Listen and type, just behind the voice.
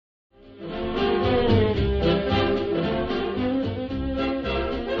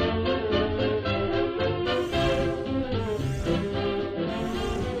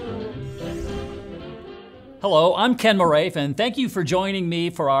Hello, I'm Ken Moraif, and thank you for joining me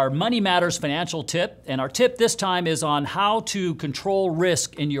for our Money Matters financial tip. And our tip this time is on how to control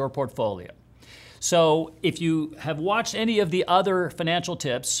risk in your portfolio. So if you have watched any of the other financial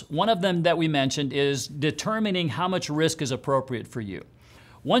tips, one of them that we mentioned is determining how much risk is appropriate for you.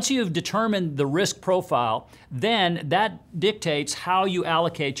 Once you've determined the risk profile, then that dictates how you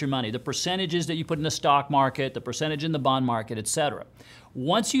allocate your money, the percentages that you put in the stock market, the percentage in the bond market, etc.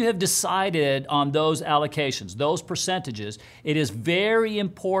 Once you have decided on those allocations, those percentages, it is very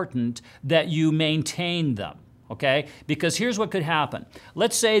important that you maintain them. Okay? Because here's what could happen.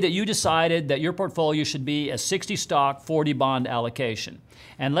 Let's say that you decided that your portfolio should be a 60 stock, 40 bond allocation.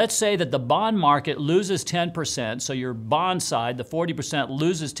 And let's say that the bond market loses 10%, so your bond side, the 40%,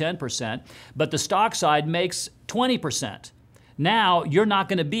 loses 10%, but the stock side makes 20%. Now, you're not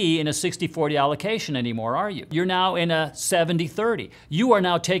going to be in a 60-40 allocation anymore, are you? You're now in a 70-30. You are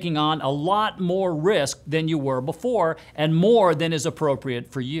now taking on a lot more risk than you were before, and more than is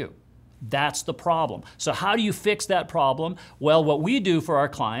appropriate for you. That's the problem. So how do you fix that problem? Well, what we do for our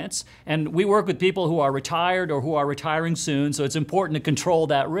clients, and we work with people who are retired or who are retiring soon, so it's important to control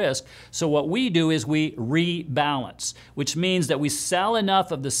that risk. So what we do is we rebalance, which means that we sell enough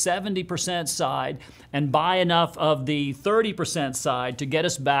of the 70% side and buy enough of the 30% side to get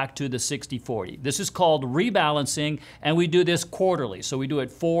us back to the 60-40. This is called rebalancing, and we do this quarterly, so we do it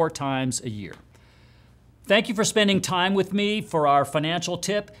 4 times a year. Thank you for spending time with me for our financial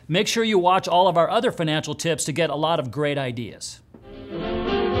tip. Make sure you watch all of our other financial tips to get a lot of great ideas.